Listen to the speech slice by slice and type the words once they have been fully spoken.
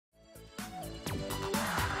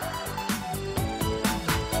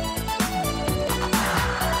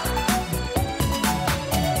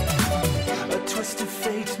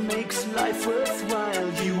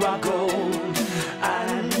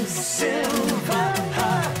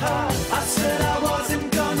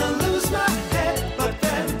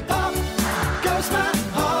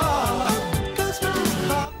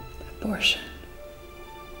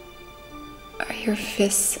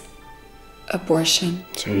this abortion?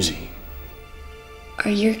 Suzi. Are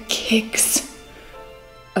your kicks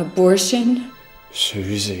abortion?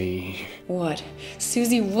 Suzi. What?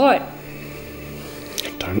 Suzi, what?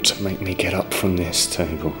 Don't make me get up from this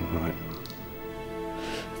table, right?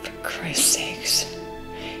 For Christ's sakes.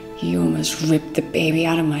 You almost ripped the baby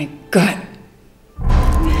out of my gut.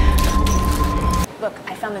 Look,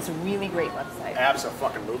 I found this really great website.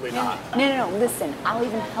 Absolutely not. No, listen, I'll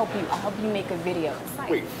even help you. I'll help you make a video.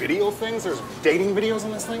 Wait, video things? There's dating videos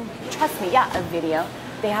on this thing? Trust me, yeah, a video.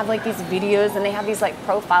 They have like these videos and they have these like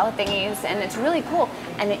profile thingies and it's really cool.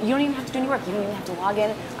 And you don't even have to do any work. You don't even have to log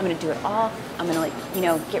in. I'm gonna do it all. I'm gonna like, you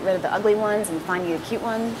know, get rid of the ugly ones and find you the cute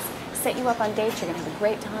ones. Set you up on dates, you're gonna have a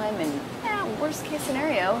great time and worst case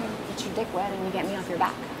scenario, you get your dick wet and you get me off your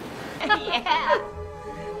back. Yeah.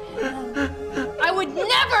 I would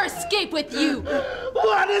never escape with you!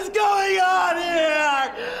 What is going on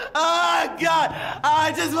here? Oh, God.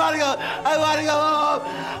 I just want to go. I want to go home.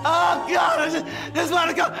 Oh, God. I just want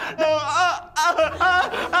to go.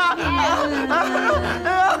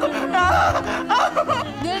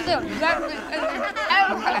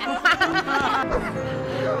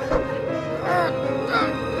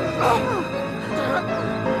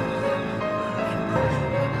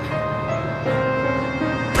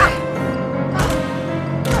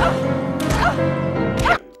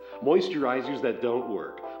 Moisturizers that don't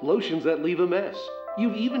work, lotions that leave a mess.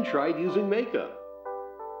 You've even tried using makeup.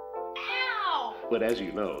 Ow! But as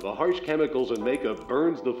you know, the harsh chemicals in makeup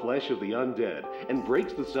burns the flesh of the undead and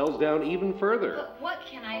breaks the cells down even further. But what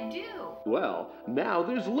can I do? Well, now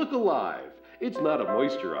there's Look Alive. It's not a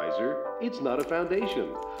moisturizer, it's not a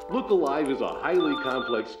foundation. Look Alive is a highly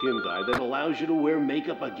complex skin dye that allows you to wear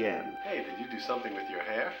makeup again. Hey, did you do something with your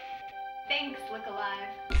hair? Thanks, Look Alive.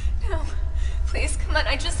 No, please, come on,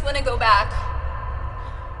 I just want to go back.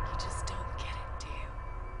 You just don't get it, do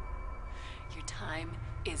you? Your time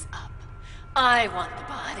is up. I want the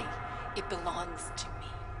body. It belongs to me.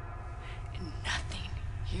 And nothing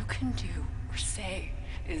you can do or say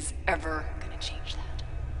is ever gonna change that.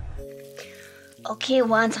 Okay,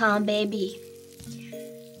 one time, baby.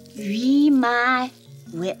 Read my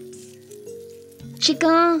lips.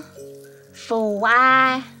 Chicken for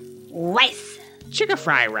white rice. Chicken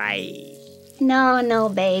fried rice. No,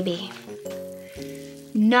 baby.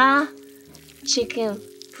 Nah, chicken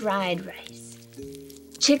fried rice.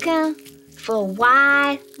 Chicken for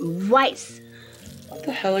white rice. What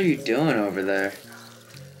the hell are you doing over there?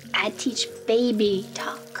 I teach baby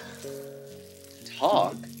talk.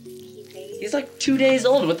 Talk? He's like 2 days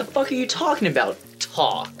old. What the fuck are you talking about?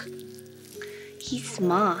 Talk. He's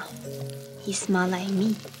small. He's small like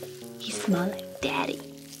me. He's small like daddy.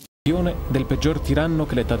 Del peggior tiranno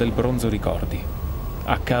che l'età del bronzo ricordi.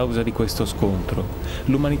 A causa di questo scontro,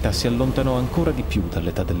 l'umanità si allontanò ancora di più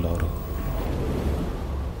dall'età dell'oro.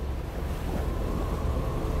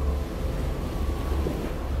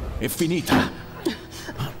 È finita!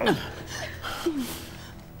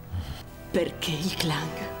 Perché il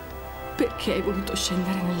clan? Perché hai voluto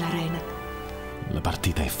scendere nell'arena? La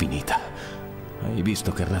partita è finita. Hai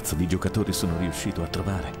visto che razza di giocatori sono riuscito a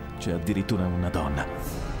trovare? C'è addirittura una donna.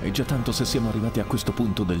 È già tanto se siamo arrivati a questo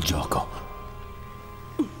punto del gioco.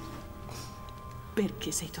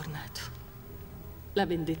 Perché sei tornato? La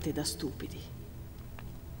vendetta è da stupidi.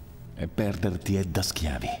 E perderti è da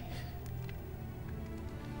schiavi.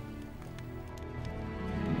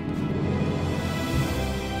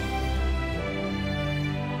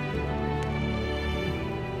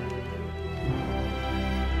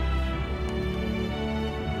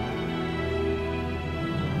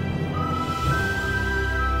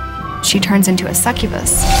 She turns into a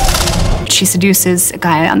succubus. She seduces a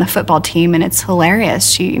guy on the football team, and it's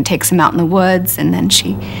hilarious. She takes him out in the woods, and then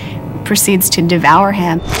she proceeds to devour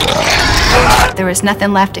him. There was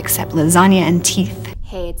nothing left except lasagna and teeth.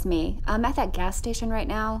 Hey, it's me. I'm at that gas station right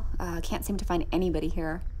now. Can't seem to find anybody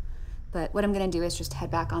here. But what I'm gonna do is just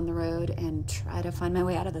head back on the road and try to find my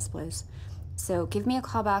way out of this place. So give me a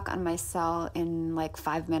call back on my cell in like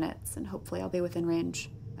 5 minutes, and hopefully I'll be within range.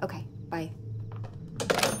 Okay, bye.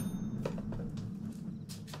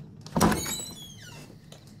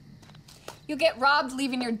 You'll get robbed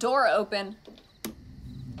leaving your door open.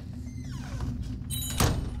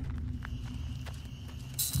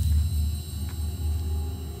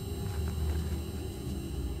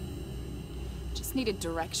 Just needed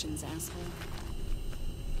directions, asshole.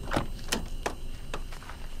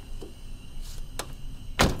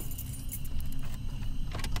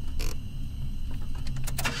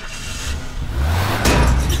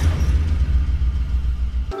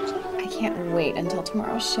 I can't wait until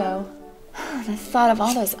tomorrow's show. The thought of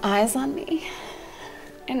all those eyes on me.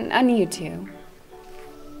 And on you too.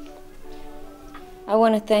 I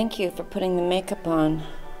want to thank you for putting the makeup on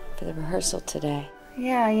for the rehearsal today.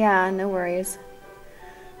 Yeah, no worries.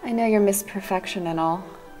 I know you're Miss Perfection and all.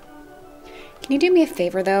 Can you do me a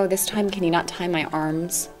favor though? This time, can you not tie my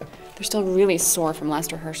arms? They're still really sore from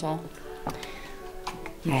last rehearsal.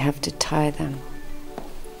 I have to tie them.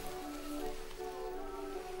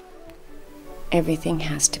 Everything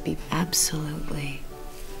has to be absolutely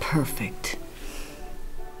perfect.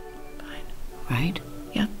 Fine. Right?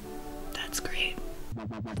 Yep. That's great.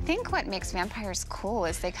 I think what makes vampires cool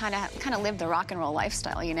is they kind of live the rock and roll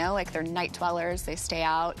lifestyle, you know? Like they're night dwellers, they stay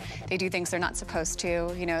out, they do things they're not supposed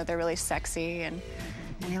to, you know, they're really sexy and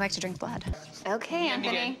they like to drink blood. Okay,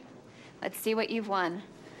 Anthony, let's see what you've won.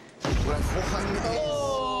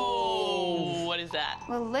 Oh, what is that?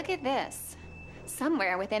 Well, look at this.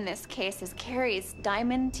 Somewhere within this case is Carrie's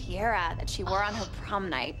diamond tiara that she wore on her prom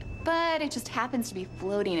night, but it just happens to be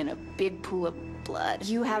floating in a big pool of blood.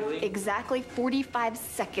 You have exactly 45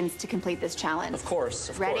 seconds to complete this challenge. Of course,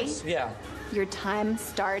 of Ready? course. Yeah. Your time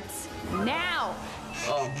starts now.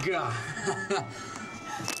 Oh, God.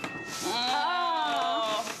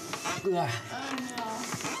 Oh.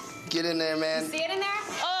 Get in there, man. You see it in there?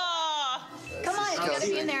 Oh. Come on, you gotta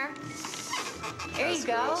be in there. There you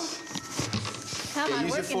go. Come on,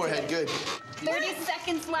 use your forehead. Good. 30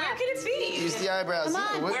 seconds left. Where could it be? Use the eyebrows. Come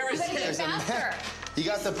on. Where Where is it? There's Faster. You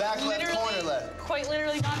got the back left corner left. Quite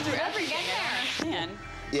literally gone through everything. Get there. Man.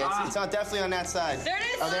 Yeah, it's on, definitely on that side. There it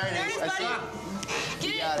is. Oh, there There it is. it I is, see buddy. it.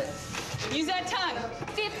 Get You got it. Use that tongue.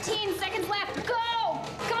 15 seconds left. Go.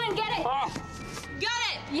 Come on, get it. Got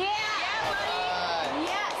it. Yeah. buddy.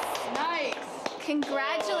 Yes. Nice.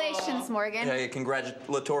 Congratulations, Morgan. Yeah, a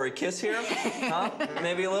congratulatory kiss here? Huh?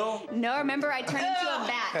 Maybe a little? No, remember I turned into a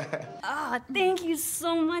bat. Oh, thank you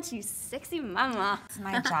so much, you sexy mama. It's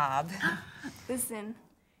my job. Listen,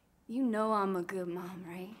 you know I'm a good mom,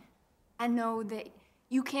 right? I know that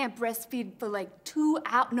you can't breastfeed for like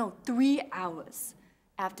 3 hours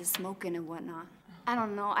after smoking and whatnot. I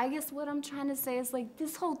don't know. I guess what I'm trying to say is like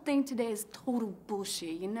this whole thing today is total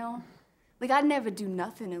bullshit, you know? Like I'd never do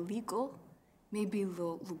nothing illegal. Maybe a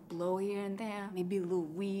little blow here and there. Maybe a little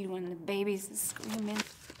weed when the baby's screaming.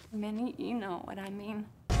 I mean, you know what I mean.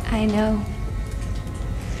 I know.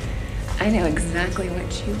 I know exactly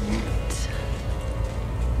what you want.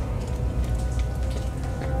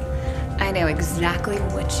 I know exactly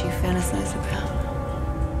what you fantasize about.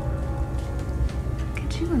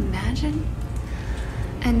 Could you imagine?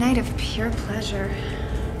 A night of pure pleasure.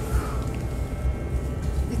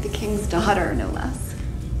 With the king's daughter, no less.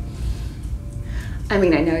 I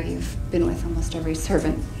mean, I know you've been with almost every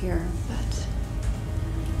servant here, but...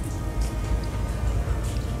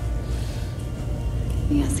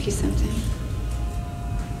 Let me ask you something.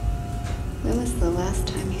 When was the last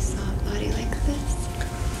time you saw a body like this?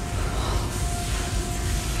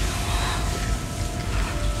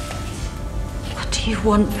 What do you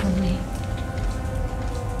want from me?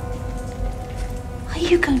 Are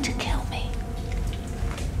you going to kill me?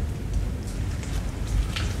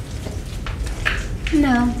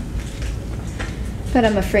 No. But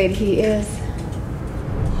I'm afraid he is.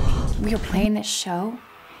 We were playing this show.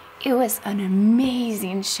 It was an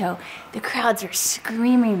amazing show. The crowds are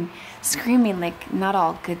screaming, like not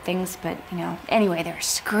all good things, but you know, anyway, they were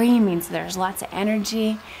screaming, so there was lots of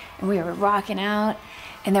energy, and we were rocking out,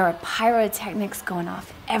 and there were pyrotechnics going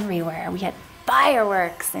off everywhere. We had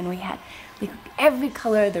fireworks, and we had like every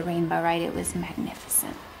color of the rainbow, right? It was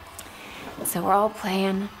magnificent. So we're all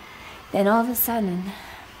playing, then all of a sudden,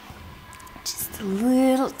 just a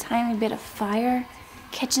little tiny bit of fire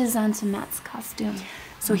catches onto Matt's costume.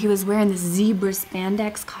 So he was wearing this zebra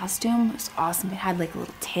spandex costume. It was awesome. It had like a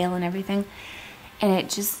little tail and everything. And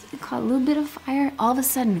it caught a little bit of fire. All of a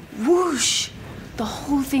sudden, whoosh, the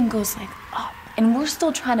whole thing goes like up. And we're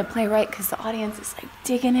still trying to play right because the audience is like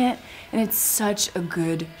digging it. And it's such a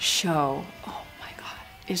good show. Oh my God.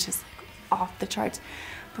 It's just like off the charts.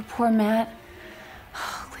 But poor Matt,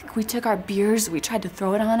 like we took our beers, we tried to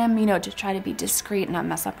throw it on him, you know, to try to be discreet and not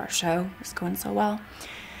mess up our show. It was going so well.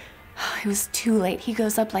 It was too late. He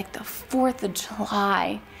goes up like the 4th of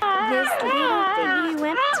July. This little piggy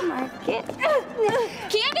went to market.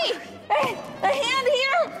 Candy! A hand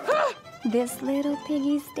here! This little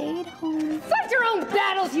piggy stayed home. Fight your own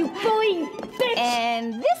battles, you bully bitch!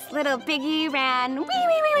 And this little piggy ran wee,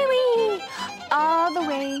 wee, wee, wee, wee, all the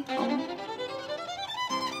way home.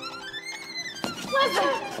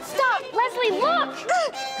 Leslie, stop! Leslie, look!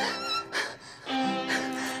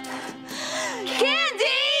 Candy!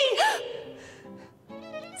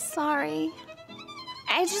 Sorry.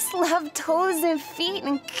 I just love toes and feet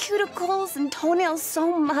and cuticles and toenails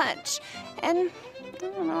so much. And, I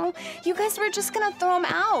don't know, you guys were just gonna throw them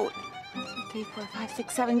out. 3, 4, 5,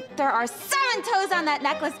 6, 7. There are 7 toes on that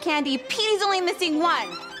necklace, Candy. Petey's only missing 1.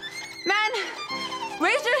 Men,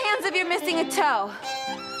 raise your hands if you're missing a toe.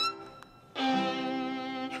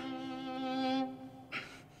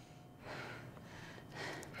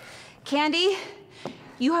 Candy,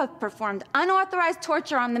 you have performed unauthorized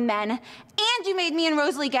torture on the men, and you made me and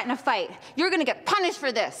Rosalie get in a fight. You're gonna get punished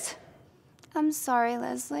for this. I'm sorry,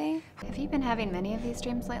 Leslie. Have you been having many of these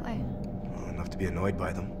dreams lately? Well, enough to be annoyed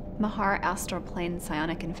by them. Mahar astral plane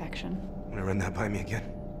psionic infection. Want to run that by me again?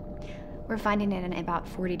 We're finding it in about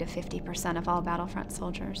 40 to 50% of all battlefront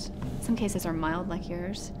soldiers. Some cases are mild like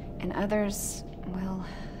yours, and others, well,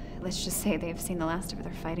 let's just say they've seen the last of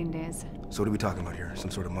their fighting days. So what are we talking about here?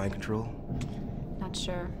 Some sort of mind control? Not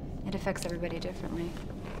sure. It affects everybody differently.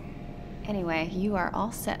 Anyway, you are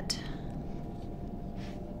all set.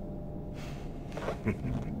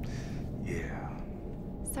 Yeah.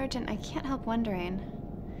 Sergeant, I can't help wondering.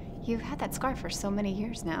 You've had that scar for so many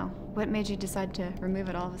years now. What made you decide to remove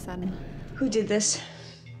it all of a sudden? Who did this?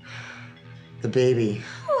 The baby.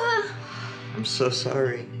 I'm so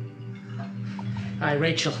sorry. All right,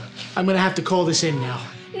 Rachel, I'm gonna have to call this in now.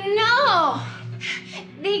 No!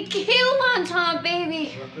 They killed Wonton,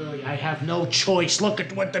 baby. Really, I have no choice. Look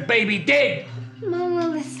at what the baby did. Mama,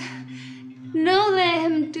 listen. No, let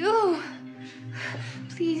him do.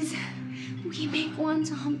 Please, we make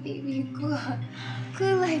Wonton, baby, good.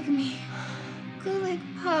 Good like me. Good like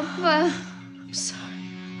Papa. I'm sorry.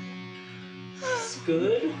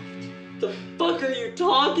 Good? The fuck are you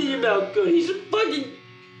talking about, good? He's fucking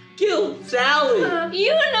killed Sally.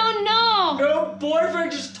 You don't know. Your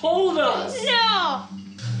boyfriend just told us. No.